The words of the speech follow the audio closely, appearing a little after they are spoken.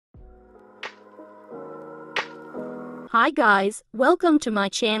Hi guys, welcome to my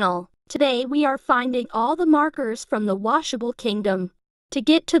channel. Today we are finding all the markers from the washable kingdom. To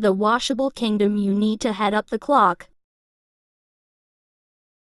get to the washable kingdom you need to head up the clock.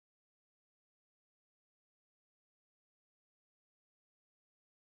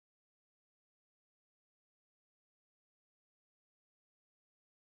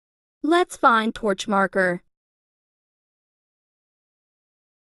 Let's find torch marker.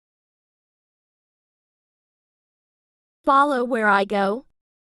 Follow where I go.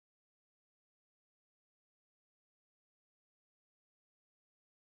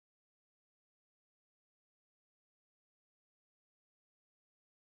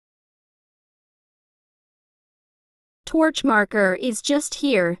 Torch marker is just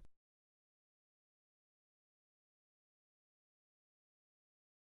here.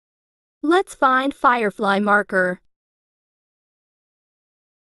 Let's find Firefly Marker.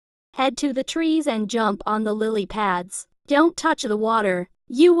 Head to the trees and jump on the lily pads. Don't touch the water,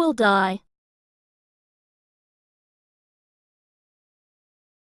 you will die.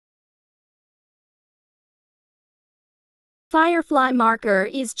 Firefly Marker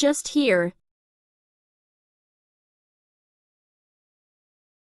is just here.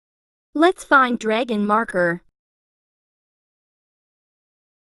 Let's find Dragon Marker.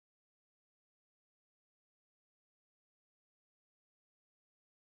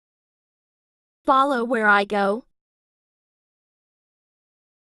 Follow where I go.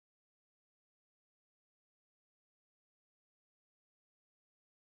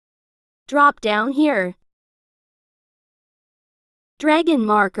 Drop down here. Dragon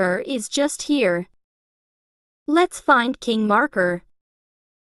Marker is just here. Let's find King Marker.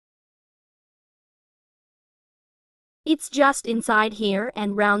 It's just inside here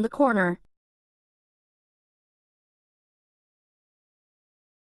and round the corner.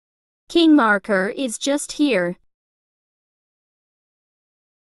 King Marker is just here.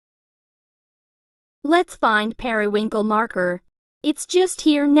 Let's find Periwinkle Marker. It's just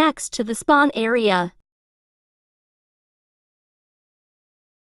here next to the spawn area.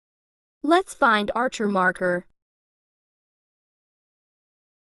 Let's find Archer Marker.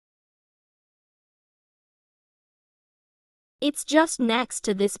 It's just next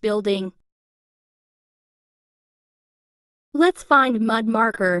to this building. Let's find Mud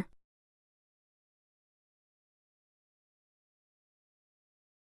Marker.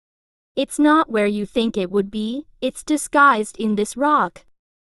 It's not where you think it would be, it's disguised in this rock.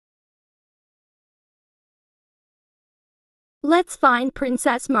 Let's find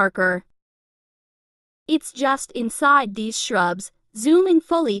Princess Marker. It's just inside these shrubs, zoom in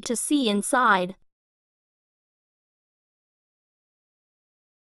fully to see inside.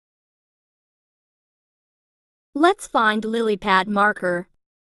 Let's find Lillypad Marker.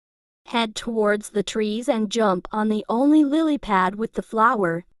 Head towards the trees and jump on the only lily pad with the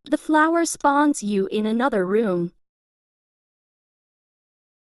flower. The flower spawns you in another room.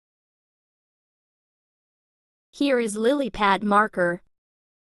 Here is Lillypad Marker.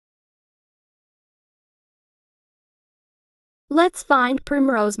 Let's find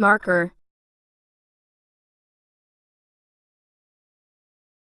Primrose Marker.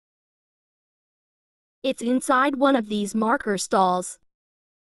 It's inside one of these marker stalls.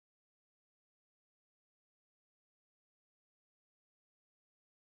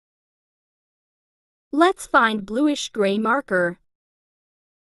 Let's find Bluish Gray Marker.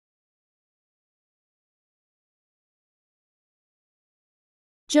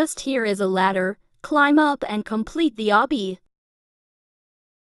 Just here is a ladder, climb up and complete the obby.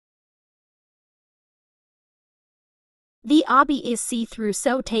 The obby is see-through,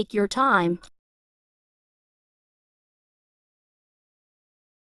 so take your time.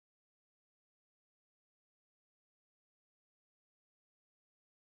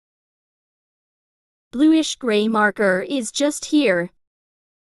 Bluish Gray Marker is just here.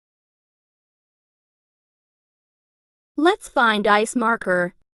 Let's find Ice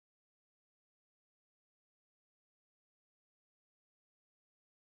Marker.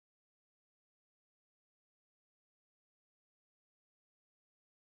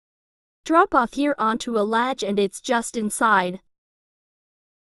 Drop off here onto a ledge and it's just inside.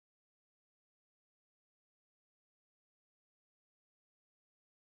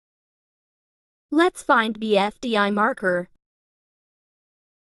 Let's find BFDI Marker.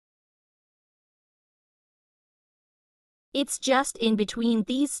 It's just in between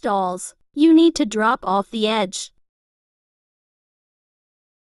these stalls. You need to drop off the edge.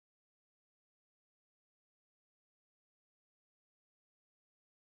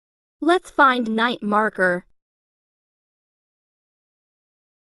 Let's find Night Marker.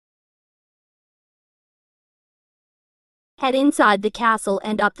 Head inside the castle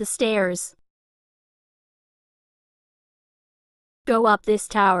and up the stairs. Go up this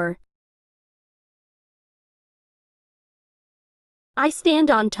tower. I stand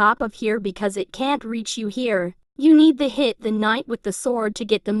on top of here because it can't reach you here. You need to hit the knight with the sword to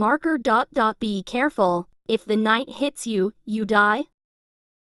get the marker. Be careful. If the knight hits you, you die.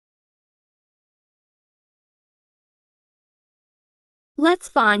 Let's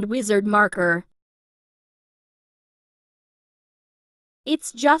find wizard marker.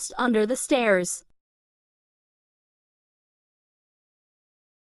 It's just under the stairs.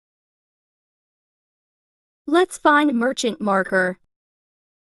 Let's find merchant marker.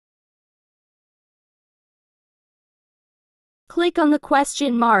 Click on the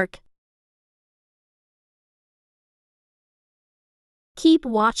question mark. Keep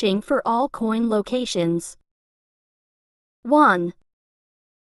watching for all coin locations. 1.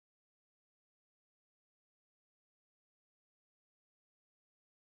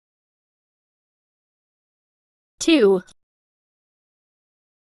 2.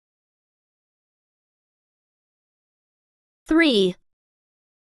 3.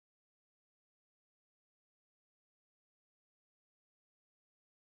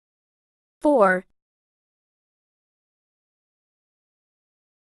 4.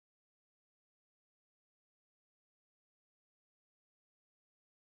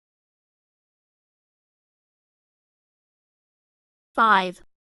 5.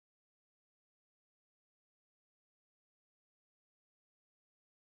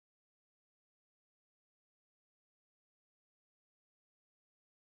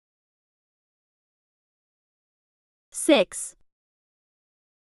 6.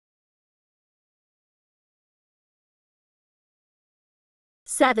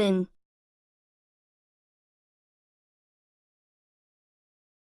 7.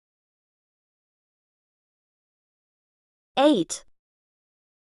 8.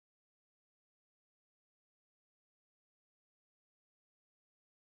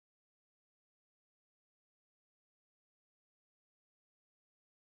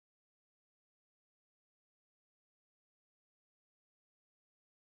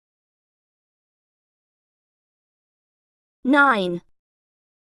 9.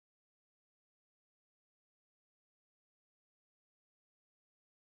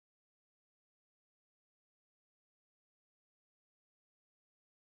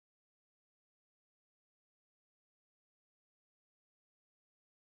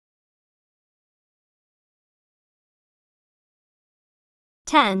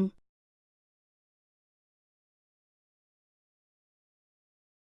 10.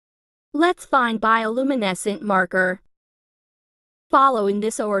 Let's find bioluminescent marker. Follow in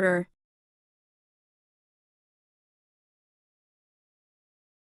this order.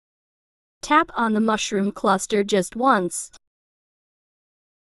 Tap on the mushroom cluster just once.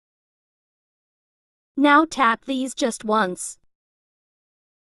 Now tap these just once.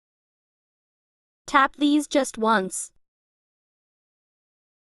 Tap these just once.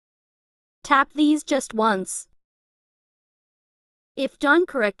 Tap these just once. If done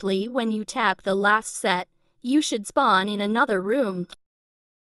correctly when you tap the last set, you should spawn in another room.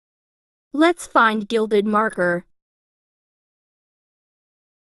 Let's find Gilded Marker.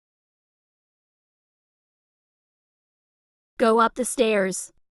 Go up the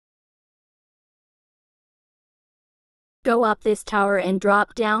stairs. Go up this tower and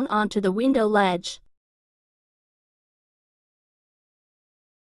drop down onto the window ledge.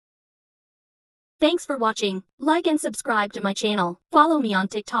 Thanks for watching. Like and subscribe to my channel. Follow me on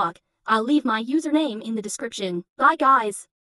TikTok. I'll leave my username in the description. Bye guys.